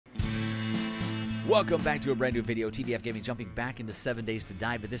Welcome back to a brand new video. TBF Gaming jumping back into 7 Days to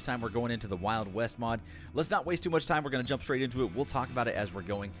Die, but this time we're going into the Wild West mod. Let's not waste too much time. We're going to jump straight into it. We'll talk about it as we're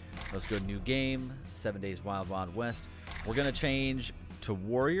going. Let's go new game, 7 Days Wild West. We're going to change to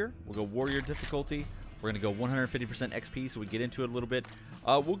Warrior. We'll go Warrior difficulty. We're going to go 150% XP, so we get into it a little bit.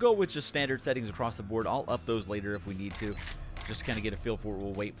 We'll go with just standard settings across the board. I'll up those later if we need to, just to kind of get a feel for it.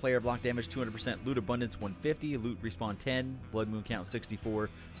 We'll wait. Player block damage 200%, loot abundance 150, loot respawn 10, blood moon count 64,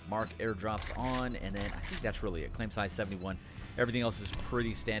 mark airdrops on, and then I think that's really it. Claim size 71. Everything else is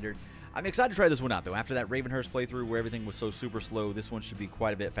pretty standard. I'm excited to try this one out, though. After that Ravenhurst playthrough where everything was so super slow, this one should be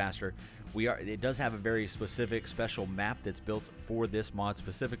quite a bit faster. It does have a very specific special map that's built for this mod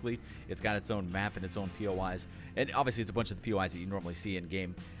specifically. It's got its own map and its own POIs, and obviously it's a bunch of the POIs that you normally see in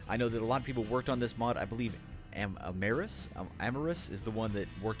game. I know that a lot of people worked on this mod. I believe Amaris is the one that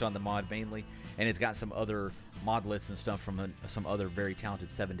worked on the mod mainly, and it's got some other modlets and stuff from some other very talented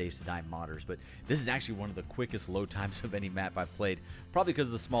 7 Days to Die modders. But this is actually one of the quickest load times of any map I've played, probably because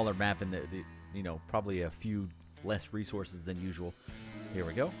of the smaller map and the you know, probably a few less resources than usual. Here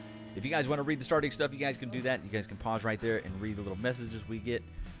we go. If you guys want to read the starting stuff, you guys can do that. You guys can pause right there and read the little messages we get.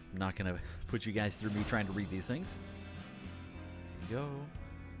 I'm not gonna put you guys through me trying to read these things. There you go,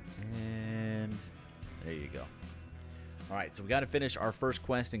 and there you go. All right, so we got to finish our first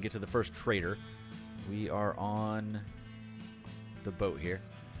quest and get to the first trader. We are on the boat here.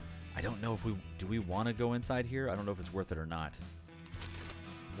 I don't know if do we want to go inside here? I don't know if it's worth it or not.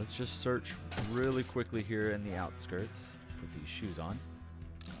 Let's just search really quickly here in the outskirts. Put these shoes on.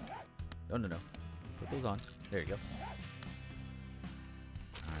 Oh, no. Put those on. There you go.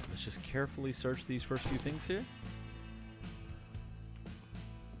 All right, let's just carefully search these first few things here.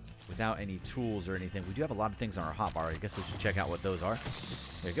 Without any tools or anything. We do have a lot of things on our hotbar. I guess I should check out what those are.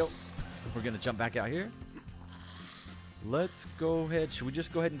 There you go. We're going to jump back out here. Let's go ahead. Should we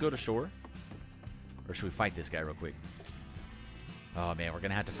just go ahead and go to shore? Or should we fight this guy real quick? Oh, man. We're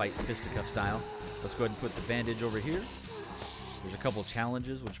going to have to fight Thickachu style. Let's go ahead and put the bandage over here. There's a couple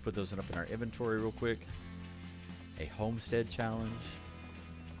challenges. We'll just put those up in our inventory real quick. A homestead challenge.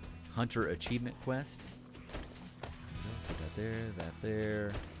 Hunter achievement quest. Put that there. That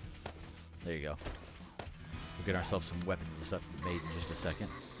there. There you go. We'll get ourselves some weapons and stuff made in just a second.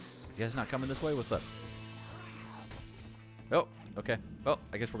 You guys not coming this way? What's up? Oh, okay. Well,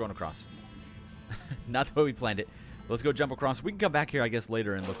 I guess we're going across. Not the way we planned it. Let's go jump across. We can come back here, I guess,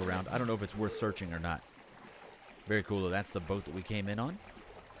 later and look around. I don't know if it's worth searching or not. Very cool, though. That's the boat that we came in on.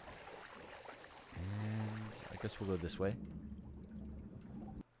 And I guess we'll go this way.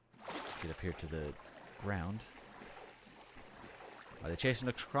 Get up here to the ground. Are they chasing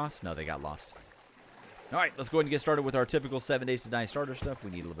us across? No, they got lost. All right, let's go ahead and get started with our typical 7 Days to Die starter stuff.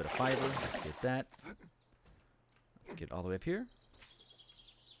 We need a little bit of fiber. Let's get that. Let's get all the way up here.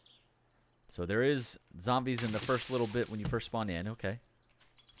 So there is zombies in the first little bit when you first spawn in. Okay.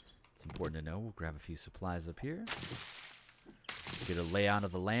 It's important to know. We'll grab a few supplies up here. Get a layout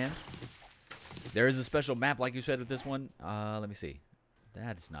of the land. There is a special map, like you said, with this one. Let me see.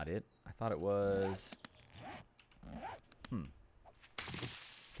 That's not it. I thought it was...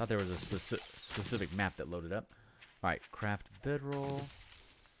 Thought there was a specific map that loaded up. All right, craft bedroll. All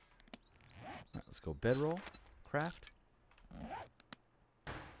right, let's go bedroll. Craft.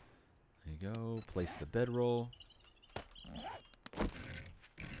 There you go. Place the bedroll.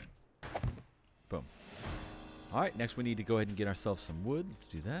 Boom. All right, next we need to go ahead and get ourselves some wood. Let's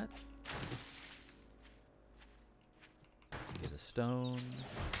do that. Get a stone.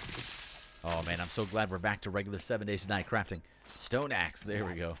 Oh, man, I'm so glad we're back to regular 7 Days to Die crafting. Stone axe. There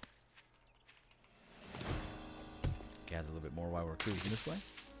we go. Gather a little bit more while we're cruising this way.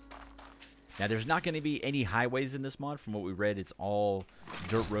 Now, there's not going to be any highways in this mod. From what we read, it's all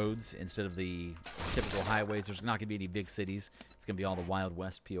dirt roads instead of the typical highways. There's not going to be any big cities. It's going to be all the Wild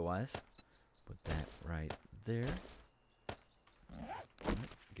West POIs. Put that right there. Right,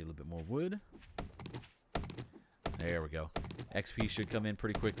 get a little bit more wood. There we go. XP should come in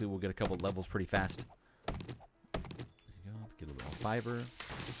pretty quickly. We'll get a couple levels pretty fast. There you go. Let's get a little more fiber.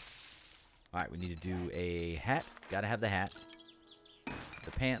 Alright, we need to do a hat. Gotta have the hat.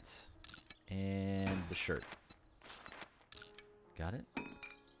 The pants. And the shirt. Got it. There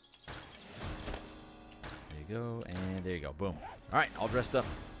you go. And there you go. Boom. Alright, all dressed up.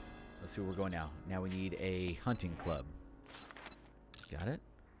 Let's see where we're going now. Now we need a hunting club. Got it.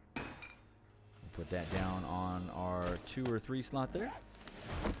 Put that down on our 2 or 3 slot there.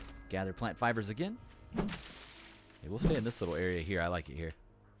 Gather plant fibers again. Hey, we'll stay in this little area here. I like it here.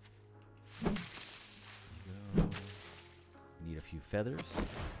 There we go. Need a few feathers.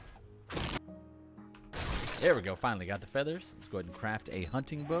 There we go. Finally got the feathers. Let's go ahead and craft a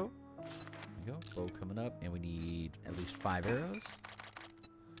hunting bow. There we go. Bow coming up, and we need at least 5 arrows.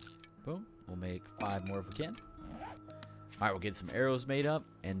 Boom. We'll make 5 more if we can. All right, we'll get some arrows made up,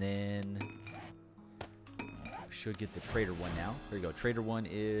 and then we should get the trader one now. There you go. Trader one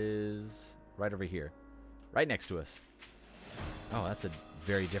is right over here, right next to us. Oh, that's a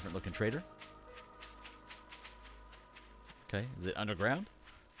very different looking trader. Okay, is it underground?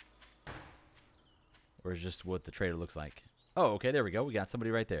 Or is just what the trader looks like? Oh, okay, there we go. We got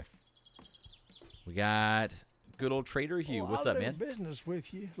somebody right there. We got good old Trader Hugh. What's up, man? Business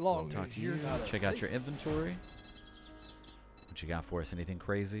with you. Long talk to you. Check out your inventory. What you got for us? Anything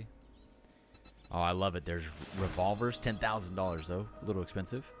crazy? Oh, I love it. There's revolvers. $10,000 though. A little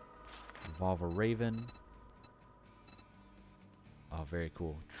expensive. Revolver Raven. Oh, very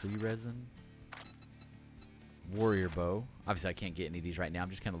cool. Tree resin. Warrior bow. Obviously, I can't get any of these right now. I'm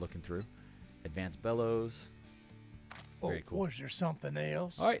just kind of looking through. Advanced bellows. Very cool. Was there something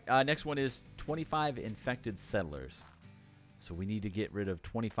else? All right. Next one is 25 infected settlers. So we need to get rid of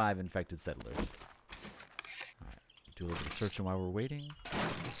 25 infected settlers. All right. Do a little bit of searching while we're waiting.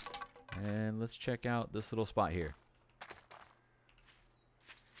 And let's check out this little spot here.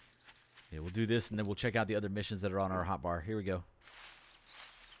 Yeah, we'll do this, and then we'll check out the other missions that are on our hotbar. Here we go.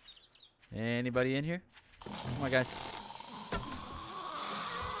 Anybody in here? Come on, guys. All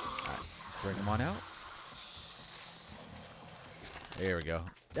right, let's bring them on out. There we go.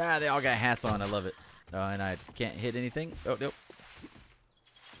 Ah, they all got hats on. I love it. And I can't hit anything. Oh, nope.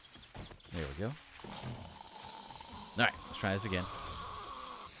 There we go. All right, let's try this again.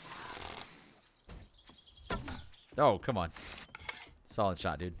 Oh, come on. Solid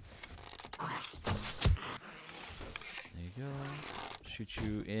shot, dude. There you go. Shoot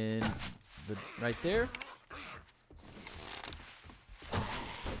you in the right there.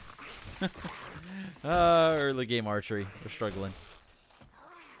 Early game archery. We're struggling.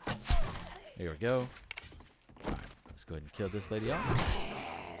 Here we go. All right, let's go ahead and kill this lady off.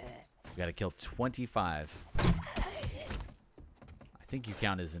 We got to kill 25. I think you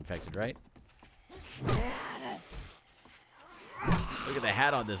count as infected, right? Look at the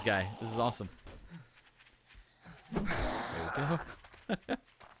hat on this guy. This is awesome. There we go.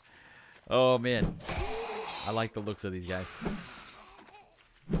 Oh, man. I like the looks of these guys.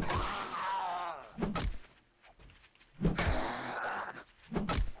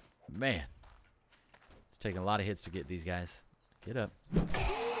 Man. It's taking a lot of hits to get these guys. Get up.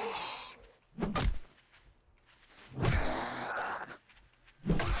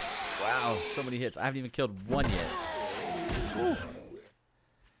 Wow, so many hits. I haven't even killed one yet. Whew.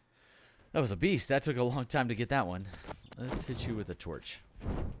 That was a beast. That took a long time to get that one. Let's hit you with a torch.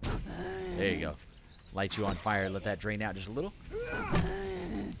 There you go. Light you on fire. Let that drain out just a little.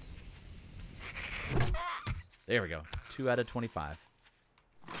 There we go. 2 out of 25.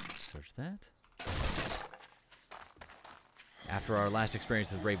 Search that. After our last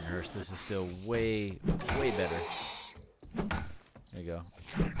experience with Ravenhurst, this is still way, way better. There you go.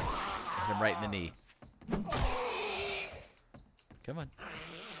 Hit him right in the knee. Come on.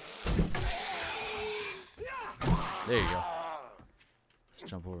 There you go. Let's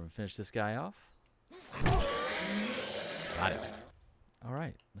jump over and finish this guy off. Got it. All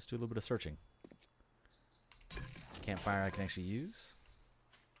right. Let's do a little bit of searching. Campfire I can actually use.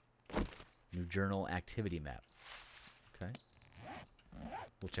 New journal activity map. Okay.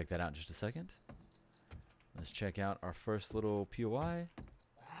 We'll check that out in just a second. Let's check out our first little POI.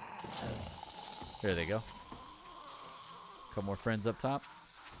 There they go. Couple more friends up top.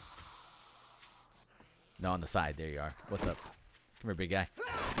 No, on the side. There you are. What's up? Come here, big guy.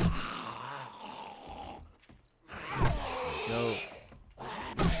 There we go.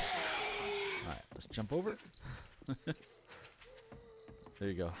 Alright, let's jump over. There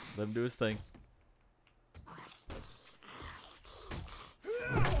you go. Let him do his thing.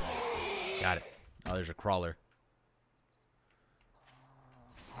 Got it. Oh, there's a crawler.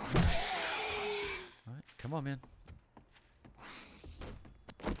 Alright, come on, man.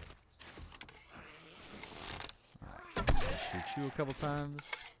 Alright, shoot you a couple times.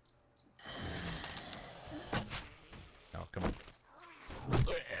 Oh, come on.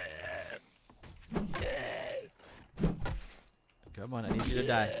 Come on, I need you to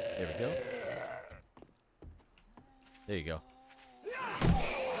die. There we go. There you go.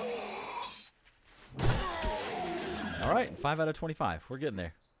 All right, 5 out of 25. We're getting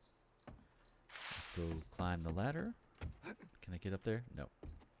there. Let's go climb the ladder. Can I get up there? No.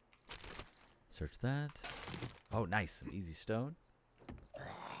 Search that. Oh, nice. Some easy stone.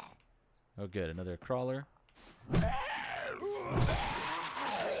 Oh, good. Another crawler.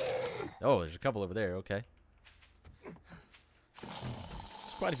 Oh, there's a couple over there. Okay.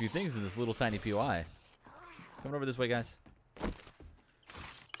 quite a few things in this little tiny POI. Coming over this way, guys.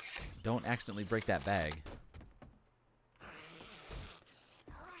 Don't accidentally break that bag.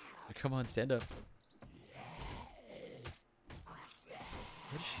 Come on, stand up.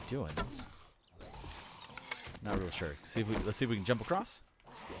 What is she doing? Not real sure. Let's see if we can jump across.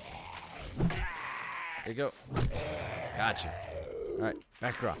 There you go. Gotcha. All right,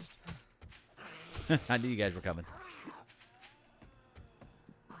 back across. I knew you guys were coming.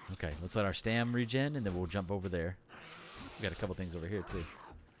 Okay, let's let our stam regen, and then we'll jump over there. We got a couple things over here too.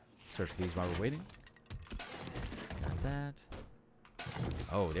 Search these while we're waiting. Got that.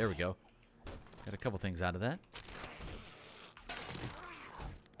 Oh, there we go. Got a couple things out of that.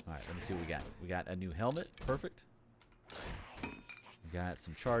 All right, let me see what we got. We got a new helmet. Perfect. We got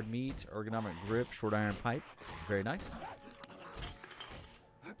some charred meat, ergonomic grip, short iron pipe. Very nice.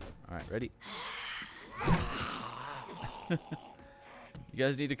 All right, ready? You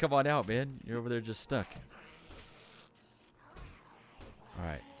guys need to come on out, man. You're over there just stuck. All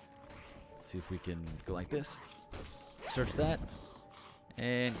right. Let's see if we can go like this. Search that.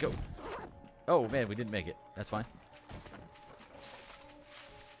 And go. Oh, man, we didn't make it. That's fine.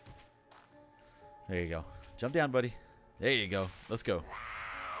 There you go. Jump down, buddy. There you go. Let's go.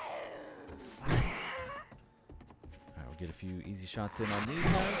 All right, we'll get a few easy shots in on these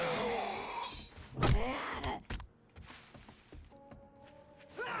guys.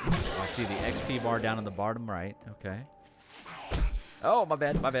 I see the XP bar down in the bottom right. Okay. Oh, my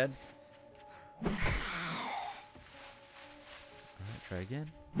bad. My bad. All right, try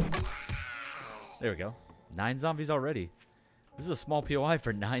again. There we go. 9 zombies already. This is a small POI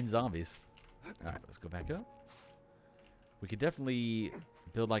for 9 zombies. All right, let's go back up. We could definitely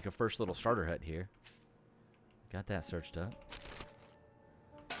build like a first little starter hut here. Got that searched up.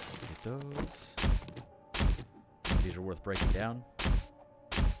 Get those. These are worth breaking down.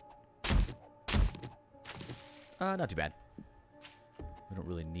 Not too bad. We don't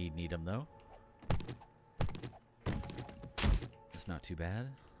really need them though. It's not too bad.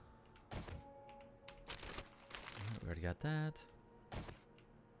 We already got that.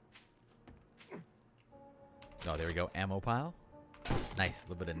 Oh, there we go. Ammo pile. Nice. A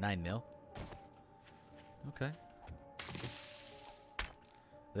little bit of 9mm. Okay.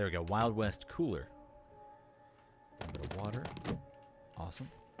 There we go. Wild West cooler. A little bit of water.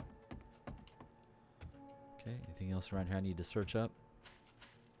 Awesome. Okay. Anything else around here I need to search up?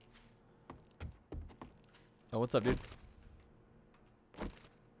 Oh, what's up, dude?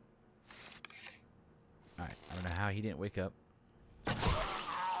 Alright. I don't know how he didn't wake up.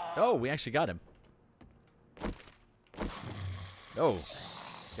 Oh, we actually got him. Oh,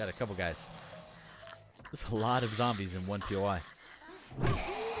 got a couple guys. There's a lot of zombies in one POI. Gotcha.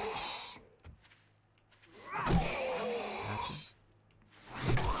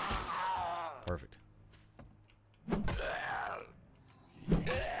 Perfect.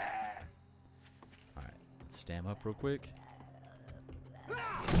 Alright, let's stam up real quick.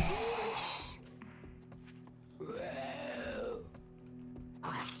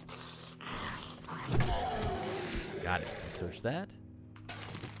 Got it. Search that.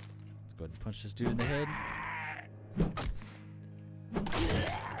 Let's go ahead and punch this dude in the head.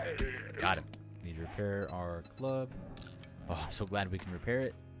 Got him. Need to repair our club. Oh, I'm so glad we can repair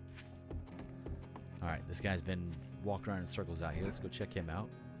it. Alright, this guy's been walking around in circles out here. Let's go check him out.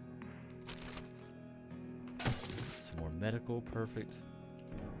 Some more medical. Perfect.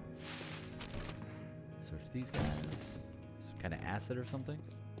 Search these guys. Some kind of acid or something.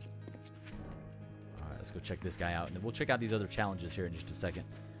 Let's go check this guy out, and then we'll check out these other challenges here in just a second.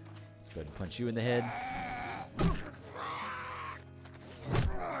 Let's go ahead and punch you in the head. There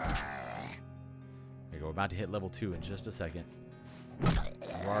you go. We're about to hit level 2 in just a second.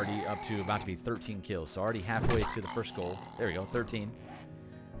 We're already up to about to be 13 kills, so already halfway to the first goal. There we go, 13.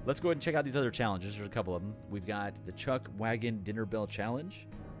 Let's go ahead and check out these other challenges. There's a couple of them. We've got the Chuck Wagon Dinner Bell Challenge.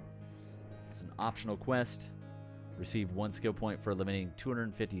 It's an optional quest. Receive 1 skill point for eliminating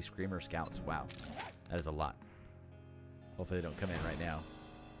 250 Screamer Scouts. Wow. That is a lot. Hopefully they don't come in right now.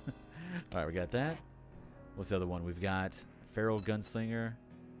 Alright, we got that. What's the other one? We've got Feral Gunslinger.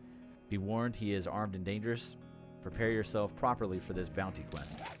 Be warned, he is armed and dangerous. Prepare yourself properly for this bounty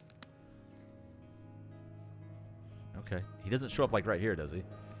quest. Okay. He doesn't show up like right here, does he?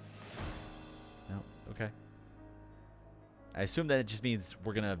 No. Okay. I assume that it just means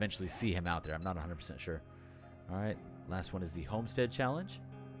we're going to eventually see him out there. I'm not 100% sure. Alright. Last one is the Homestead Challenge.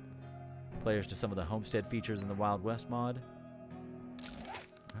 Players to some of the homestead features in the Wild West mod.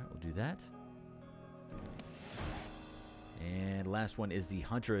 Alright, we'll do that. And last one is the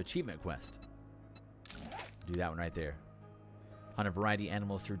Hunter Achievement Quest. Do that one right there. Hunt a variety of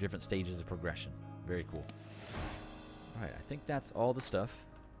animals through different stages of progression. Very cool. Alright, I think that's all the stuff.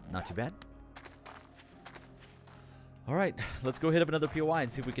 Not too bad. Alright, let's go hit up another POI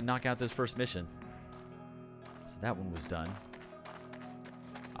and see if we can knock out this first mission. So that one was done.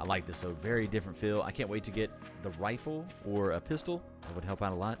 I like this though. Very different feel. I can't wait to get the rifle or a pistol. That would help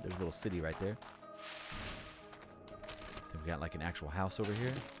out a lot. There's a little city right there. Then we got like an actual house over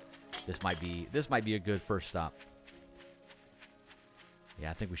here. This might be a good first stop. Yeah,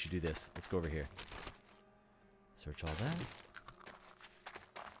 I think we should do this. Let's go over here. Search all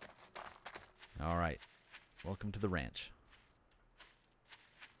that. All right. Welcome to the ranch.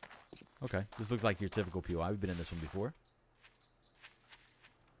 Okay. This looks like your typical POI. We've been in this one before.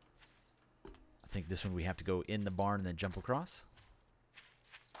 I think this one we have to go in the barn and then jump across.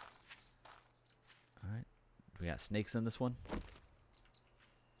 All right. We got snakes in this one. All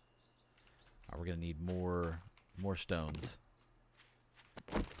right, we're going to need more stones.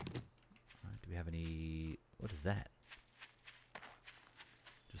 All right, do we have any... What is that?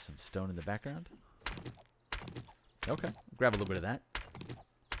 Just some stone in the background? Okay, grab a little bit of that.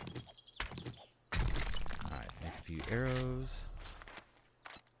 Alright, make a few arrows.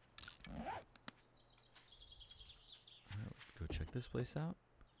 Alright, go check this place out.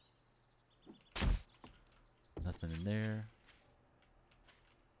 Nothing in there.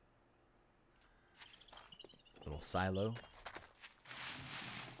 Little silo.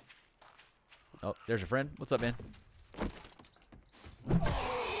 Oh, there's your friend. What's up, man? There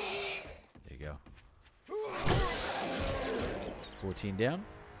you go. 14 down.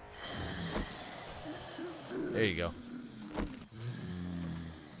 There you go.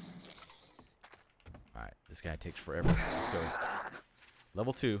 Alright, this guy takes forever. Let's go.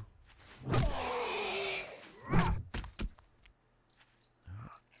 Level 2.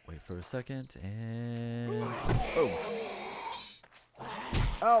 Wait for a second, and... Oh!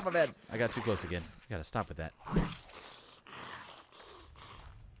 Oh, my bad. I got too close again. Gotta stop with that.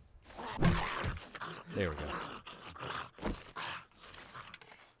 There we go.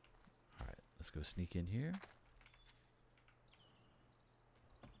 Alright, let's go sneak in here.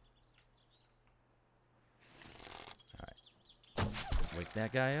 Alright. Wake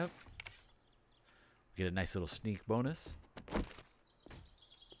that guy up. Get a nice little sneak bonus.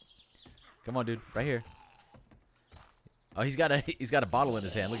 Come on, dude. Right here. Oh, he's got a bottle in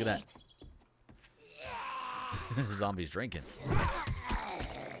his hand. Look at that. The zombie's drinking.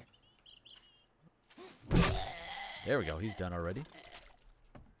 There we go. He's done already.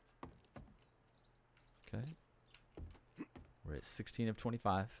 Okay. We're at 16 of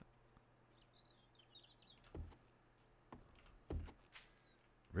 25.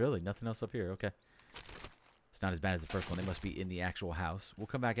 Really? Nothing else up here? Okay. It's not as bad as the first one. They must be in the actual house. We'll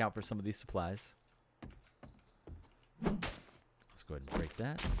come back out for some of these supplies. Let's go ahead and break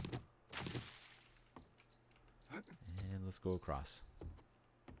that. And let's go across.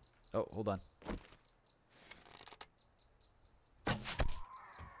 Oh, hold on.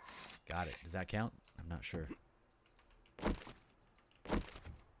 Got it. Does that count? I'm not sure. Alright,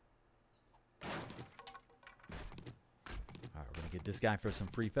 we're going to get this guy for some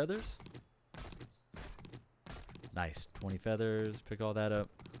free feathers. Nice. 20 feathers. Pick all that up.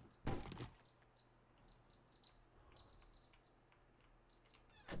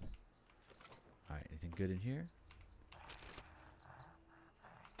 Alright, anything good in here?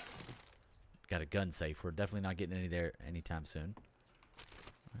 Got a gun safe. We're definitely not getting any there anytime soon.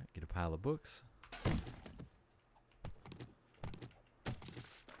 Alright, get a pile of books.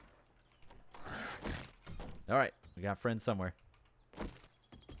 Alright, we got friends somewhere. I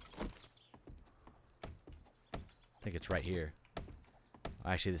think it's right here.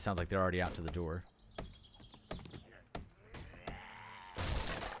 Actually, it sounds like they're already out to the door.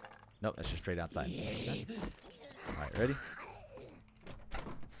 Nope, that's just straight outside. Okay. Alright, ready?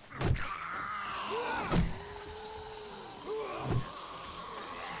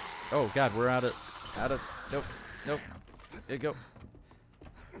 Oh god, we're out of nope. There you go.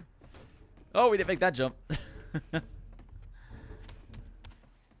 Oh, we didn't make that jump.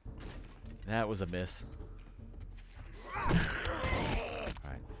 That was a miss.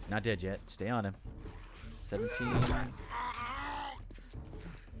 Alright, not dead yet. Stay on him. 17.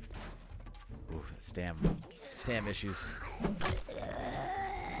 Ooh, stam issues. Got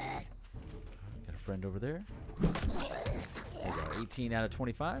a friend over there. There you go. 18 out of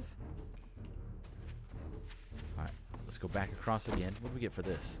 25. Alright, let's go back across again. What do we get for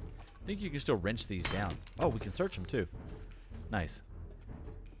this? I think you can still wrench these down. Oh, we can search them too. Nice.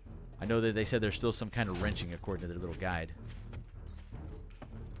 I know that they said there's still some kind of wrenching according to their little guide.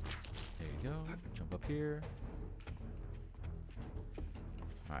 There you go. Jump up here.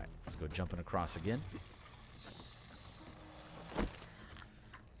 Alright, let's go jumping across again.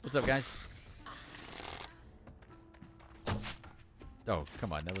 What's up, guys? Oh,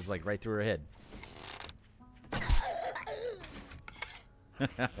 come on. That was like right through her head.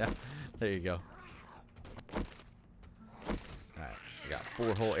 There you go. Alright, we got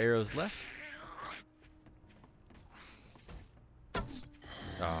 4 whole arrows left.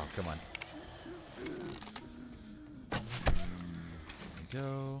 Oh, come on. There we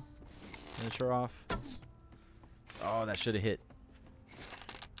go. Finish her off. Oh, that should have hit.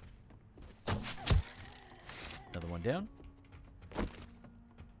 Another one down.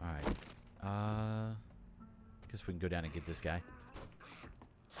 Alright. Guess we can go down and get this guy.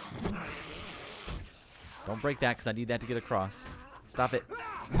 Don't break that because I need that to get across. Stop it.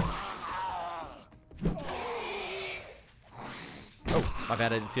 Oh, my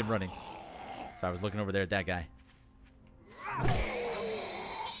bad. I didn't see him running. So I was looking over there at that guy.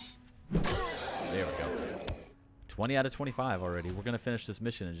 There we go. 20 out of 25 already. We're going to finish this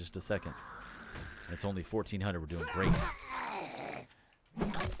mission in just a second. It's only 1,400. We're doing great.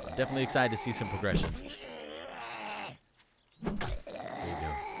 I'm definitely excited to see some progression. There you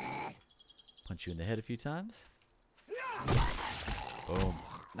go. Punch you in the head a few times. Boom.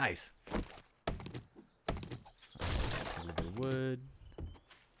 Nice. A little bit of wood.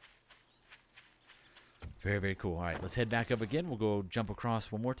 Very, very cool. All right, let's head back up again. We'll go jump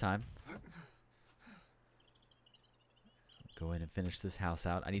across one more time. Go in and finish this house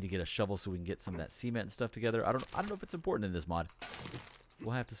out. I need to get a shovel so we can get some of that cement and stuff together. I don't know if it's important in this mod.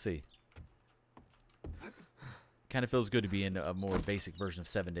 We'll have to see. Kind of feels good to be in a more basic version of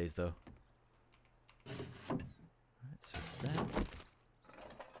 7 days, though. Alright, so that.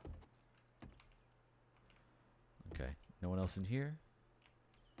 Okay, no one else in here.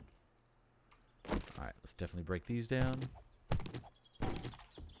 Alright, let's definitely break these down.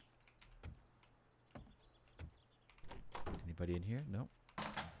 Anybody in here? Nope.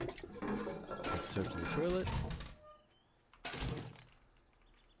 Quick search of the toilet.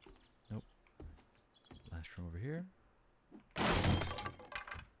 Nope. Last room over here.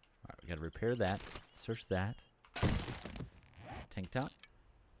 Alright, we gotta repair that. Search that. Tank top.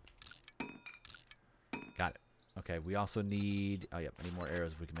 Got it. Okay, we also need... Oh, yep, I need more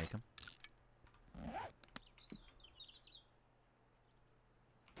arrows if we can make them.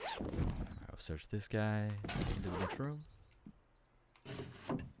 Alright, I'll search this guy. Into the next room.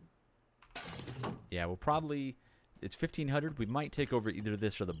 Yeah, we'll probably... It's 1,500. We might take over either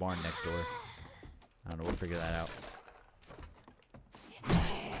this or the barn next door. I don't know. We'll figure that out.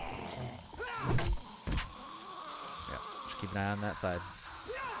 Yeah, just keep an eye on that side.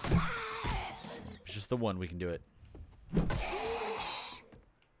 It's just the one we can do it. Come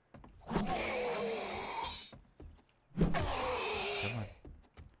on.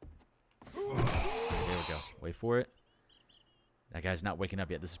 There we go. Wait for it. That guy's not waking up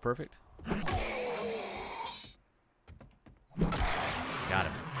yet. This is perfect. Got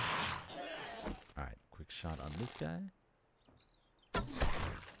him. Alright, quick shot on this guy.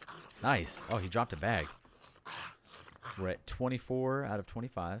 Nice. Oh, he dropped a bag. We're at 24 out of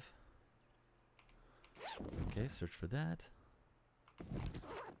 25. Okay, search for that.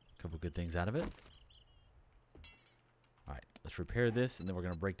 A couple good things out of it. Alright, let's repair this, and then we're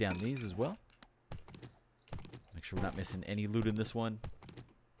going to break down these as well. Make sure we're not missing any loot in this one.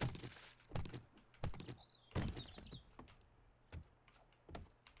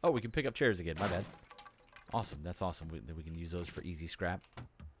 Oh, we can pick up chairs again. My bad. Awesome. That's awesome. We can use those for easy scrap.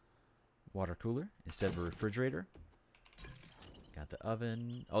 Water cooler instead of a refrigerator. Got the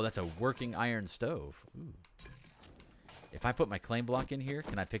oven. Oh, that's a working iron stove. Ooh. If I put my claim block in here,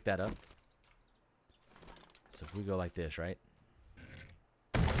 can I pick that up? So if we go like this, right?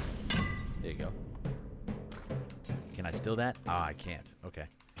 There you go. Can I steal that? Ah, I can't. Okay.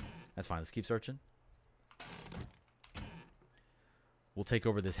 That's fine. Let's keep searching. We'll take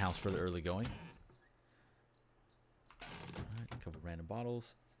over this house for the early going. Alright, a couple random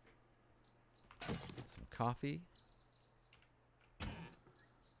bottles. Some coffee. There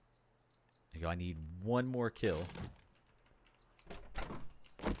you go. I need one more kill.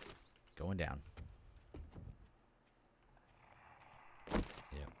 Going down.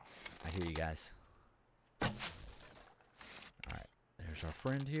 Yep. I hear you guys. Alright. There's our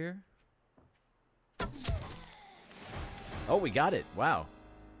friend here. Oh, we got it. Wow.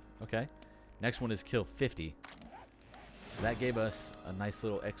 Okay. Next one is kill 50. So that gave us a nice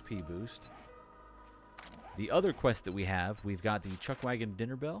little XP boost. The other quest that we have, we've got the Chuck Wagon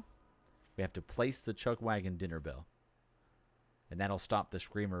Dinner Bell. We have to place the Chuck Wagon Dinner Bell. And that'll stop the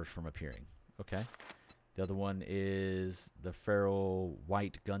screamers from appearing. Okay. The other one is the Feral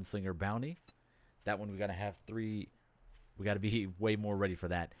White Gunslinger Bounty. That one we got to have 3. We got to be way more ready for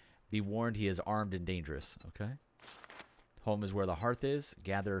that. Be warned, he is armed and dangerous. Okay. Home is where the hearth is.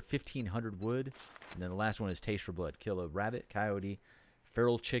 Gather 1,500 wood. And then the last one is taste for blood. Kill a rabbit, coyote,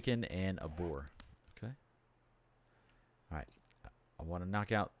 feral chicken, and a boar. Okay. All right. I want to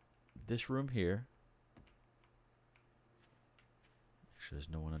knock out this room here. Make sure there's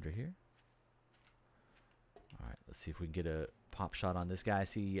no one under here. All right. Let's see if we can get a pop shot on this guy. I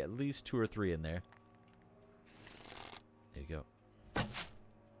see at least 2 or 3 in there. There you go.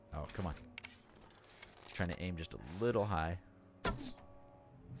 Oh, come on. Trying to aim just a little high.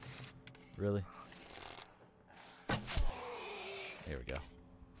 Really? There we go.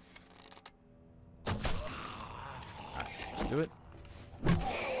 Alright, let's do it. Alright,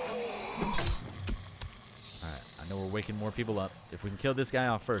 I know we're waking more people up. If we can kill this guy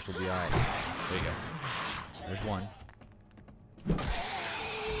off first, we'll be alright. There you go. There's one.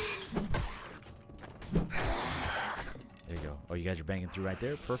 There you go. Oh, you guys are banging through right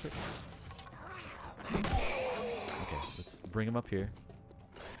there. Perfect. Okay, let's bring him up here.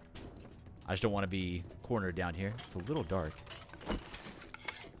 I just don't want to be cornered down here. It's a little dark.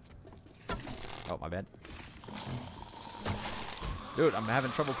 Oh, my bad. Dude, I'm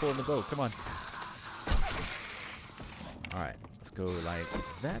having trouble pulling the bow. Come on. Alright, let's go like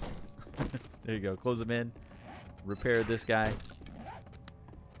that. There you go. Close him in. Repair this guy.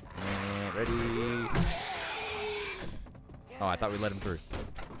 And ready. Oh, I thought we let him through.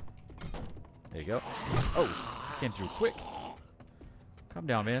 There you go. Oh, came through quick. Calm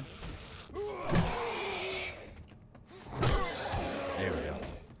down, man. There we go.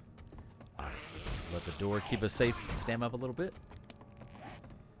 All right. Let the door keep us safe. Stand up a little bit.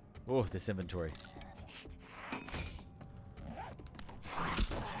 Oh, this inventory.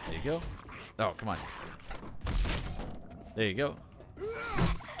 There you go. Oh, come on. There you go.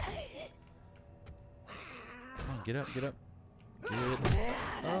 Come on, get up, get up.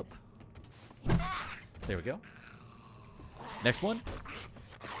 Get up. There we go. Next one.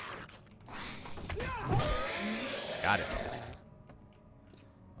 Got it.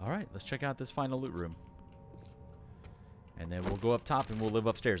 All right, let's check out this final loot room. And then we'll go up top and we'll live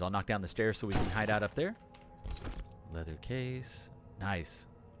upstairs. I'll knock down the stairs so we can hide out up there. Leather case. Nice.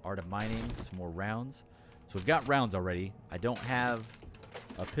 Art of mining. Some more rounds. So we've got rounds already. I don't have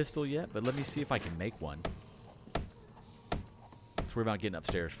a pistol yet, but let me see if I can make one. Let's worry about getting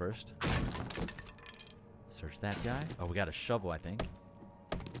upstairs first. Search that guy. Oh, we got a shovel, I think.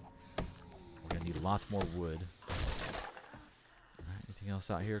 We're going to need lots more wood. Alright, anything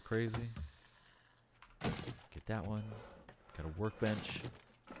else out here crazy? Get that one. Got a workbench.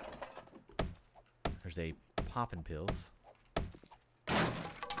 There's a poppin' pills. Alright.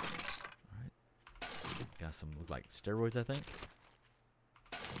 Got some, look like steroids, I think.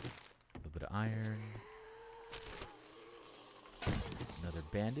 A little bit of iron. Another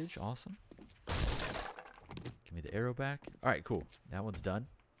bandage. Awesome. Give me the arrow back. Alright, cool. That one's done.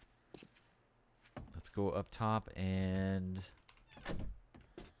 Let's go up top and...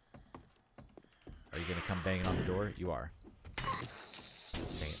 Are you going to come banging on the door? You are.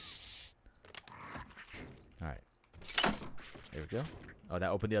 Dang it. Alright. There we go. Oh, that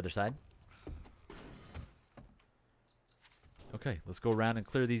opened the other side. Okay, let's go around and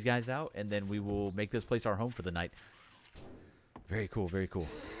clear these guys out, and then we will make this place our home for the night. Very cool, very cool.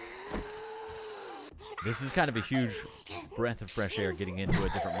 This is kind of a huge breath of fresh air getting into a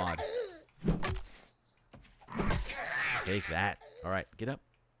different mod. Take that. Alright, get up.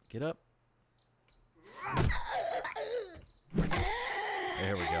 Get up.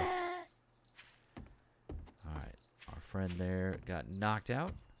 There we go. Alright, our friend there got knocked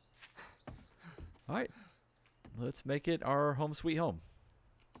out. Alright, let's make it our home sweet home.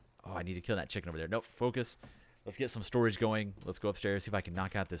 Oh, I need to kill that chicken over there. Nope, focus. Let's get some storage going. Let's go upstairs, see if I can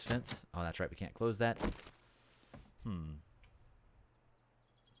knock out this fence. Oh, that's right, we can't close that.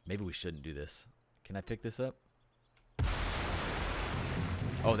 Maybe we shouldn't do this. Can I pick this up?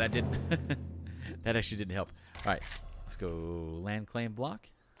 Oh, that didn't. That actually didn't help. All right, let's go land claim block.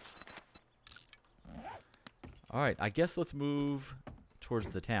 All right, I guess let's move towards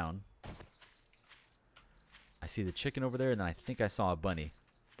the town. I see the chicken over there, and then I think I saw a bunny.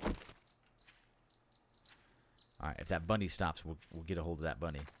 All right, if that bunny stops, we'll get a hold of that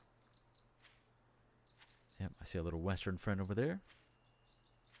bunny. Yep, I see a little western friend over there.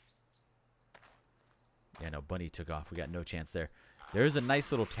 Yeah, no, bunny took off. We got no chance there. There's a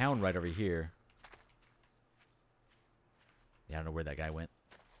nice little town right over here. Yeah, I don't know where that guy went.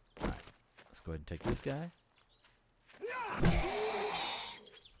 All right, let's go ahead and take this guy.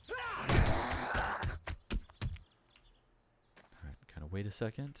 wait a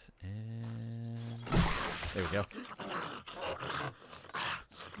second. And there we go.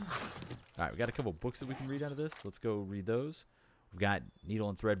 All right, we got a couple books that we can read out of this. Let's go read those. We've got Needle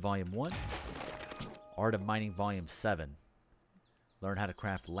and Thread Volume 1. Art of Mining Volume 7. Learn how to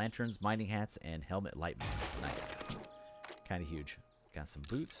craft lanterns, mining hats, and helmet light mods. Nice. Kind of huge. Got some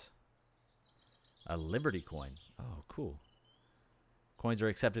boots. A Liberty coin. Oh, cool. Coins are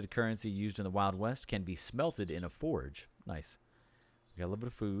accepted currency used in the Wild West. Can be smelted in a forge. Nice. We got a little bit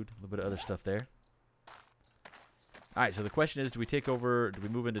of food. A little bit of other stuff there. All right, so the question is, do we take over, do we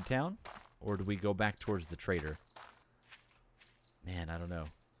move into town? Or do we go back towards the trader? Man, I don't know.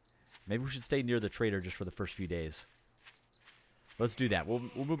 Maybe we should stay near the trader just for the first few days. Let's do that. We'll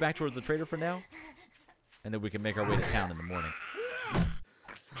move back towards the trader for now. And then we can make our way to town in the morning.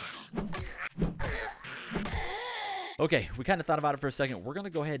 Okay, we kind of thought about it for a second. We're going to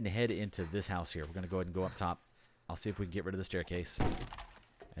go ahead and head into this house here. We're going to go ahead and go up top. I'll see if we can get rid of the staircase.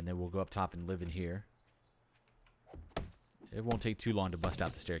 And then we'll go up top and live in here. It won't take too long to bust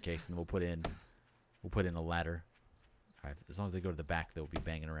out the staircase, and then we'll put in a ladder. All right, as long as they go to the back, they'll be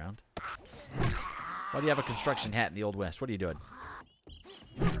banging around. Why do you have a construction hat in the Old West? What are you doing?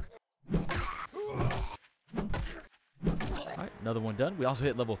 All right, another one done. We also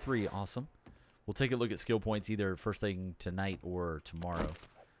hit level 3. Awesome. We'll take a look at skill points either first thing tonight or tomorrow.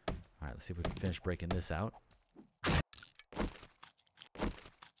 All right, let's see if we can finish breaking this out.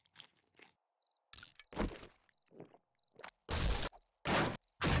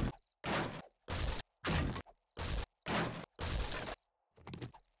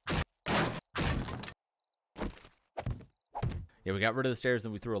 Yeah, we got rid of the stairs,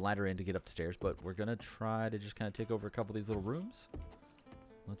 and we threw a ladder in to get up the stairs, but we're going to try to just kind of take over a couple of these little rooms.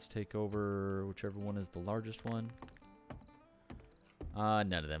 Let's take over whichever one is the largest one.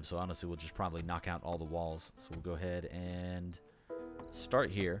 None of them, so honestly, we'll just probably knock out all the walls. So we'll go ahead and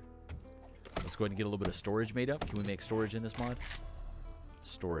start here. Let's go ahead and get a little bit of storage made up. Can we make storage in this mod?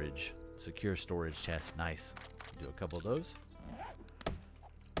 Storage. Secure storage chest. Nice. Do a couple of those.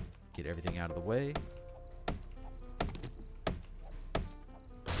 Get everything out of the way.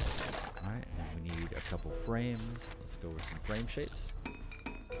 Alright, and then we need a couple frames. Let's go with some frame shapes.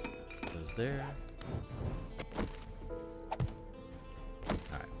 Put those there.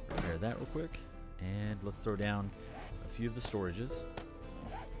 Alright, repair that real quick. And let's throw down a few of the storages.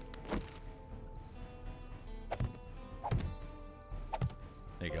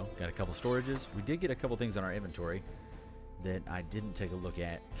 There you go. Got a couple storages. We did get a couple things on our inventory that I didn't take a look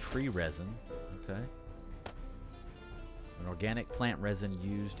at. Tree resin. Okay. An organic plant resin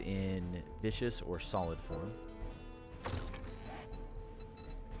used in viscous or solid form.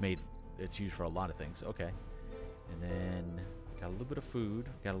 It's used for a lot of things. Okay. And then got a little bit of food.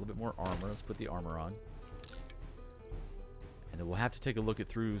 Got a little bit more armor. Let's put the armor on. And then we'll have to take a look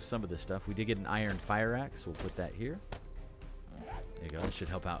through some of this stuff. We did get an iron fire axe. We'll put that here. There you go. That should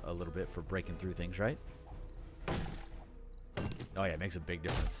help out a little bit for breaking through things, right? Oh, yeah. It makes a big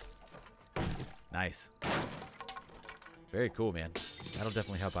difference. Nice. Very cool, man. That'll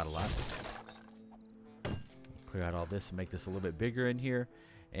definitely help out a lot. Clear out all this and make this a little bit bigger in here.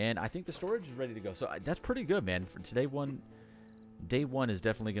 And I think the storage is ready to go. So that's pretty good, man. For day one is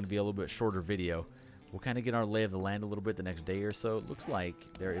definitely going to be a little bit shorter video. We'll kind of get our lay of the land a little bit the next day or so. It looks like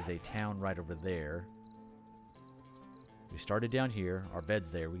there is a town right over there. We started down here. Our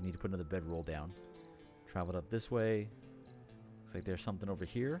bed's there. We need to put another bedroll down. Traveled up this way. Looks like there's something over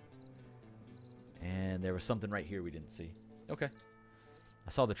here. And there was something right here we didn't see. Okay. I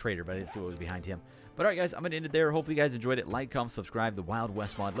saw the trader, but I didn't see what was behind him. But alright, guys, I'm going to end it there. Hopefully you guys enjoyed it. Like, comment, subscribe, the Wild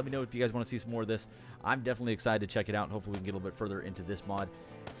West mod. Let me know if you guys want to see some more of this. I'm definitely excited to check it out, and hopefully we can get a little bit further into this mod.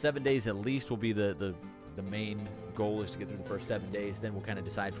 7 days at least will be the main goal, is to get through the first 7 days. Then we'll kind of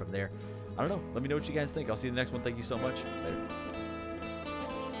decide from there. I don't know. Let me know what you guys think. I'll see you in the next one. Thank you so much. Later.